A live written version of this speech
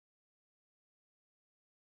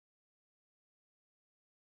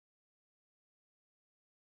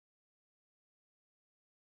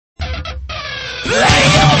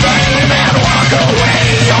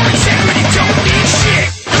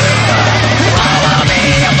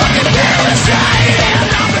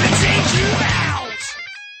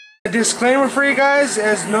A disclaimer for you guys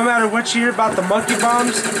is no matter what you hear about the monkey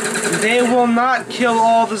bombs, they will not kill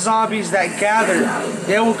all the zombies that gather.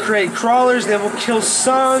 They will create crawlers, they will kill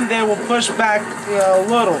some, they will push back a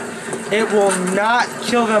little. It will not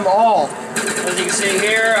kill them all. As you can see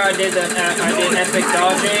here, I did epic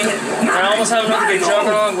dodging. I almost have enough to get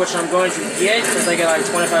Juggernaut, which I'm going to get because I get like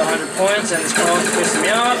 2,500 points, and this crawler's pissing me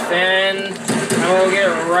off. And I'm gonna get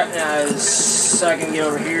it right so I can get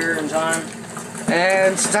over here in time.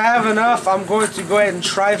 And since I have enough, I'm going to go ahead and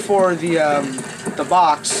try for the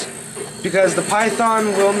box, because the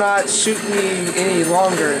Python will not suit me any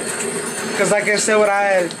longer. Because like I said, what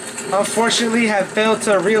I unfortunately have failed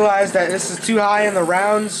to realize that this is too high in the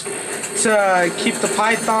rounds to keep the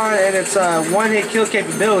Python and its one-hit kill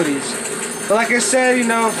capabilities. But like I said, you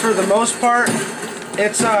know, for the most part,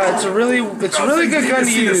 it's a really good gun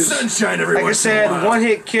to use. Like I said,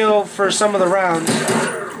 one-hit kill for some of the rounds.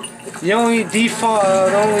 The only difficult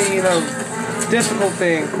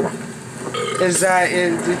thing is that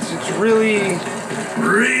it's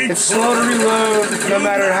slow to reload no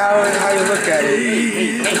matter how you look at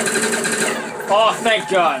it. Oh, thank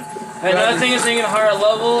God. Another thing is, when you get a higher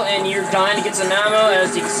level and you're dying to get some ammo,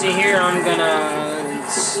 as you can see here, I'm gonna...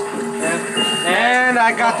 And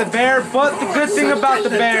I got the bear, but the good thing about the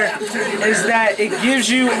bear is that it gives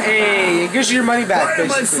you your money back,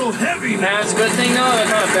 basically. That's a good thing though, the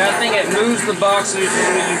kind of bad thing, it moves the boxes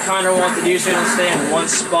you kind of want to do, so you don't stay in one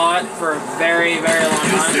spot for a very, very long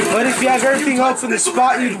time. But if you have everything open, the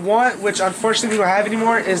spot you'd want, which unfortunately we don't have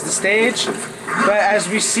anymore, is the stage. But as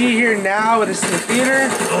we see here now, it is in the theater.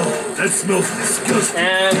 Oh, that smells disgusting.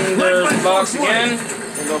 And there's the box again.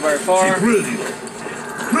 Don't go very far.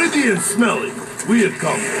 Pretty and smelly. We have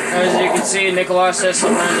come. As you can see, Nikolai says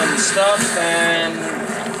some random stuff, and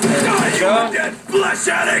there we go. Flesh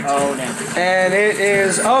addict. Oh, damn. And it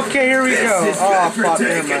is okay. Here we go. Oh, fuck,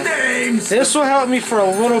 never mind. This will help me for a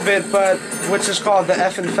little bit, but which is called the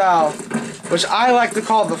effing foul, which I like to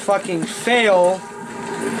call the fucking fail,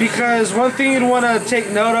 because one thing you'd want to take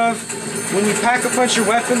note of when you pack-a-punch your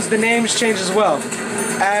weapons, the names change as well.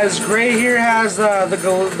 As Gray here has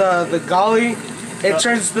the Golly, it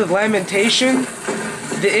turns to the Lamentation.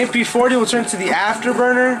 The MP40 will turn to the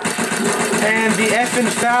Afterburner, and the effing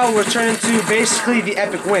foul will turn into basically the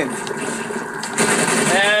Epic Win.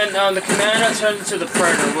 And the Commando turns into the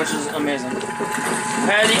Predator, which is amazing.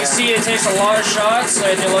 As you can see, it takes a lot of shots, so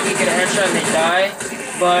if you're lucky, you get a headshot and they die.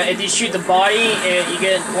 But if you shoot the body, you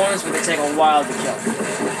get points, but they take a while to kill.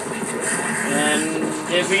 And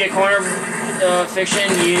if we get corner fiction,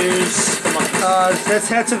 use the monkey. Let's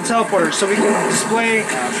head to the teleporter so we can display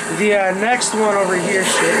the next one over here.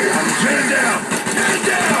 Shit. Get it down! Get it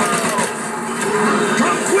down!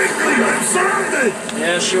 Come quickly! I'm surrounded!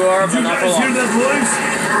 Yes, you are, but not for long. Hear that voice?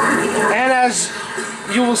 And as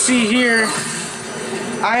you will see here,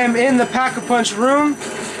 I am in the Pack-a-Punch room.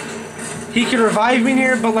 He can revive me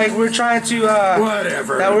here, but like we're trying to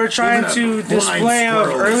display of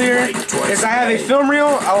earlier is I have a film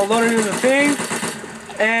reel. I'll load it in the thing.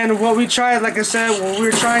 And what we tried, like I said, what we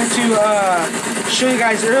were trying to show you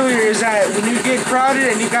guys earlier is that when you get crowded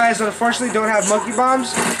and you guys unfortunately don't have monkey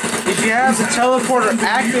bombs, if you have the teleporter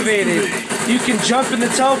activated, you can jump in the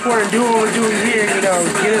teleporter and do what we're doing here. You know,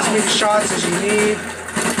 get as many shots as you need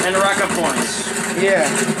and rack up points. Yeah.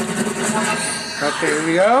 Okay, here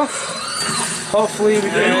we go. Hopefully we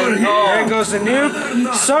can. There goes the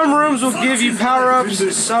nuke. Some rooms will give you power-ups,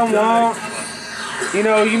 some won't. You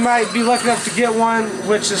know, you might be lucky enough to get one,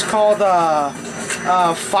 which is called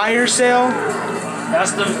Fire Sale.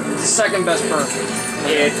 That's the second best perk.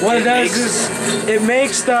 What it does is it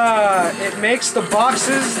makes the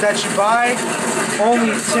boxes that you buy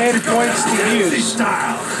only 10 points to use.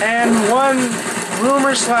 And one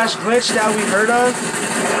rumor / glitch that we heard of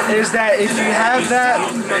is that if you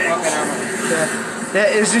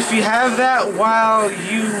have that, while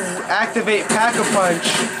you activate Pack-a-Punch,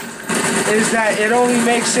 is that it only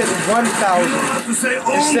makes it 1,000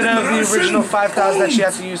 instead of the original 5,000 that you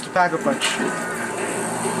have to use to Pack-a-Punch.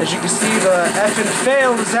 As you can see, the effing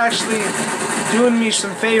fail is actually doing me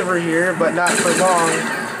some favor here, but not for long.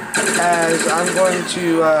 As I'm going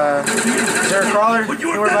to, is there a crawler? No,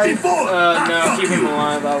 keep him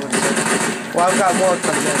alive, I would say. Well, I've got more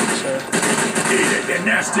coming in, so. Eat it, you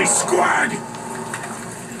nasty squag!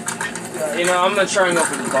 You know, I'm gonna try and go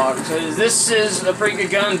for the box, because this is a pretty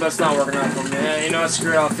good gun, but it's not working out for me. You know what,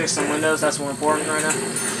 screw it, I'll fix some windows, that's more important right now.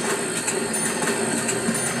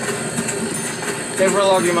 Take for a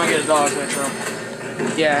log, you might get a dog later on.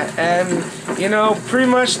 Yeah, and you know, pretty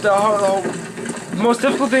much the most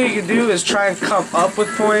difficult thing you can do is try and come up with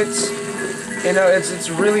points. You know, it's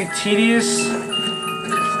really tedious.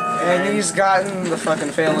 And he's gotten the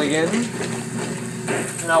fucking fail again.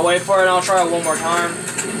 And I'll wait for it and I'll try it one more time.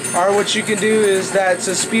 Or what you can do is that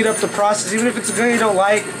to speed up the process, even if it's a gun you don't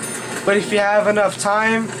like, but if you have enough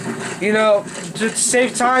time, you know, to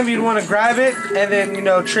save time, you'd want to grab it and then, you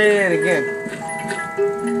know, trade it in again.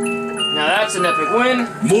 Now that's an epic win.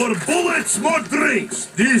 More bullets, more drinks.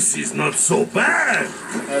 This is not so bad.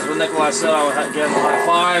 As what Nikolai said, I would give him a high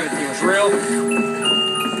five if he was real.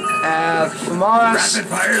 Famas, Rapid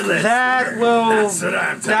fire list.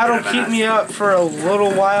 that'll keep me up for a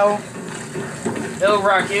little while. It'll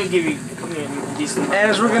rock you, give you decent.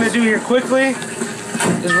 And as we're gonna do here quickly,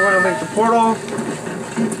 is we're gonna link the portal.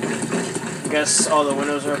 I guess all the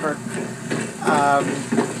windows are apart.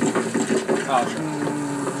 Oh, sure.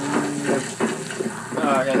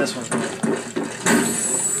 Oh, yeah, this one's good.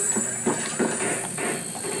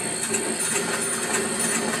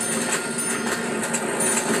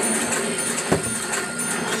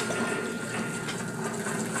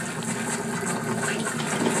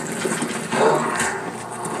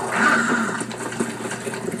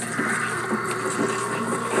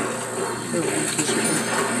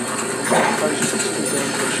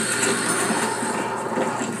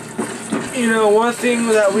 You know, one thing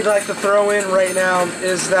that we'd like to throw in right now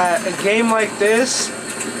is that a game like this,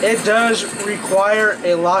 it does require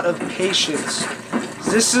a lot of patience.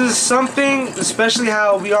 This is something, especially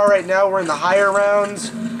how we are right now, we're in the higher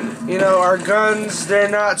rounds. You know, our guns, they're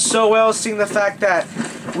not so well, seeing the fact that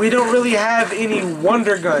we don't really have any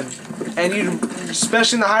wonder gun. And you,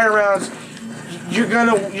 especially in the higher rounds, you're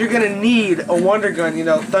gonna need a wonder gun, you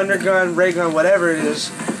know, thunder gun, ray gun, whatever it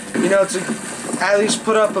is, you know, to at least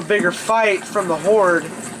put up a bigger fight from the horde.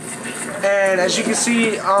 And as you can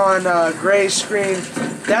see on Gray's screen,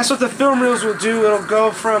 that's what the film reels will do. It'll go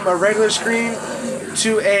from a regular screen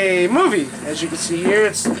to a movie. As you can see here,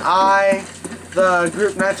 it's an eye, the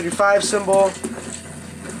group 935 symbol,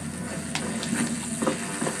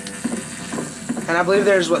 and I believe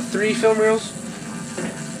there's what, 3 film reels?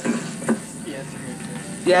 Yeah,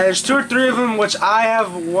 3. Yeah, there's 2 or 3 of them, which I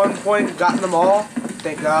have at one point gotten them all.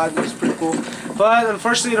 Thank God, it was pretty cool. But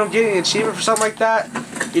unfortunately, you don't get any achievement for something like that.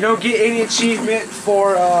 You don't get any achievement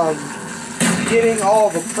for getting all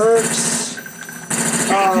the perks.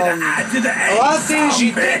 A lot of things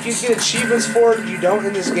you think you get achievements for, you don't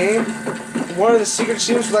in this game. One of the secret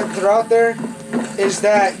achievements we like to throw out there is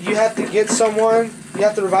that you have to get someone, you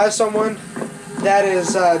have to revive someone that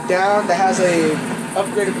is down, that has a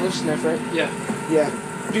upgraded ballistic knife, right? Yeah. Yeah.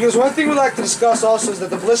 Because one thing we like to discuss also is that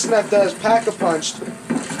the ballistic knife does pack-a-punch.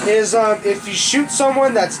 Is if you shoot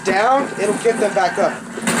someone that's down, it'll get them back up.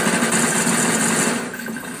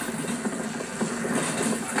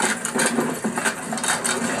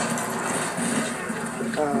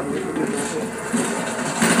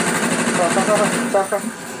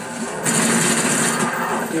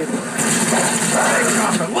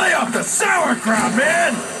 Lay off the sauerkraut,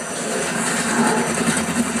 man!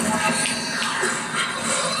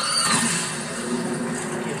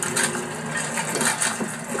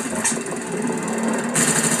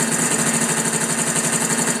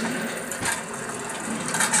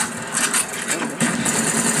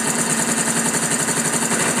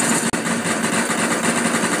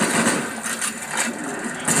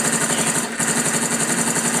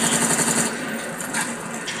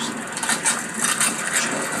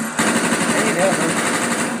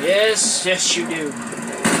 Yes, you do.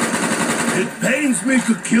 It pains me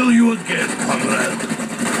to kill you again, comrade.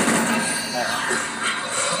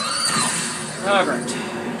 Alright.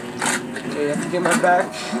 Okay, you have to get my back.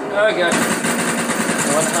 Okay.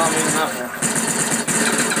 What the hell am I even out for?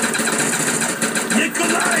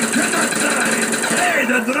 Nikolai cannot die! Hey,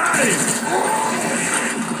 the drive!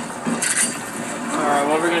 Alright,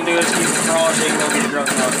 what we're gonna do is keep the crawl so you can go get drunk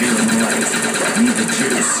now. Feeling right. Need the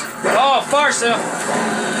juice. Oh, fire sale!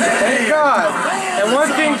 Thank God! And one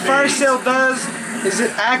thing Fire Sale does is it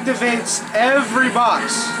activates every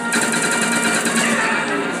box.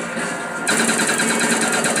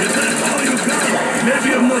 Is that all you got?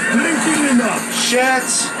 Maybe I'm not drinking enough. Shit!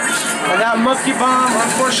 And that monkey bomb,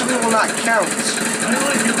 unfortunately, will not count. I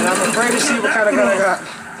like it. And I'm afraid to see what kind of gun I got.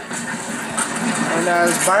 And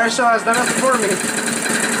as Fire Sale has done it for me.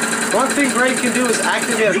 One thing Gray can do is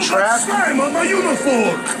activate a You got trap. slime on my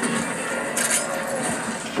uniform!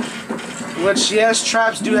 Which, yes,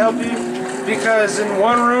 traps do help you, because in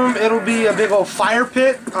one room it'll be a big old fire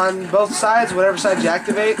pit on both sides, whatever side you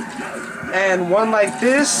activate. And one like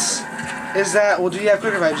this is that, well, do you have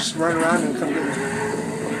quick revive? Just run around and come get me.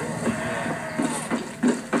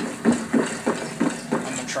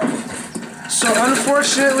 So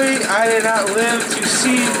unfortunately, I did not live to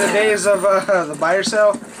see the days of the buy or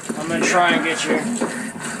sell. I'm gonna try and get you.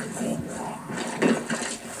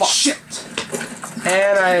 Shit.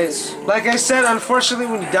 And like I said, unfortunately,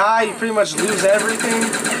 when you die, you pretty much lose everything.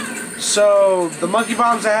 So the monkey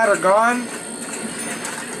bombs I had are gone.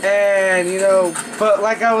 And you know, but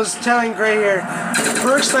like I was telling Gray here,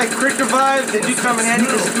 perks like Quick Revive, they do come in handy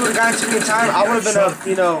because if you would have gotten to me in time, I would have been up,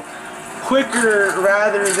 you know, quicker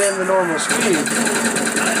rather than the normal speed.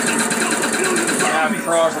 Yeah,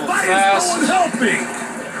 Crow's a little fast. Helping!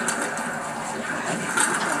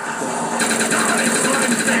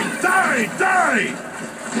 Die!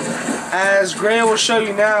 As Gray will show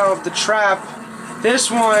you now, the trap,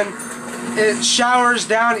 this one, it showers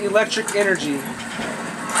down electric energy.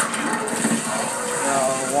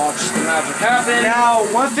 Watch the magic happen. Now,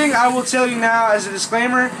 one thing I will tell you now as a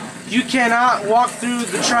disclaimer, you cannot walk through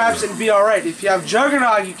the traps and be alright. If you have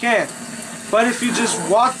Juggernog, you can. But if you just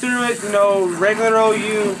walk through it, you know, regular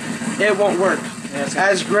OU, it won't work. Yes.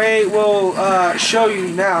 As Gray will show you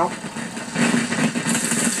now.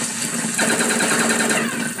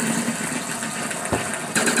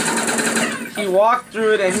 He walked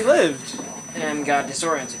through it and he lived. And got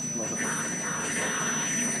disoriented.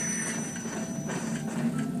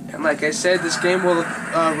 And like I said, this game will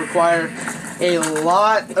require a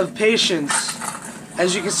lot of patience.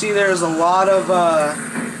 As you can see, there's a lot of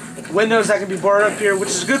windows that can be boarded up here, which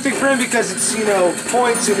is a good thing for him because it's, you know,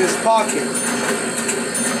 points in his pocket.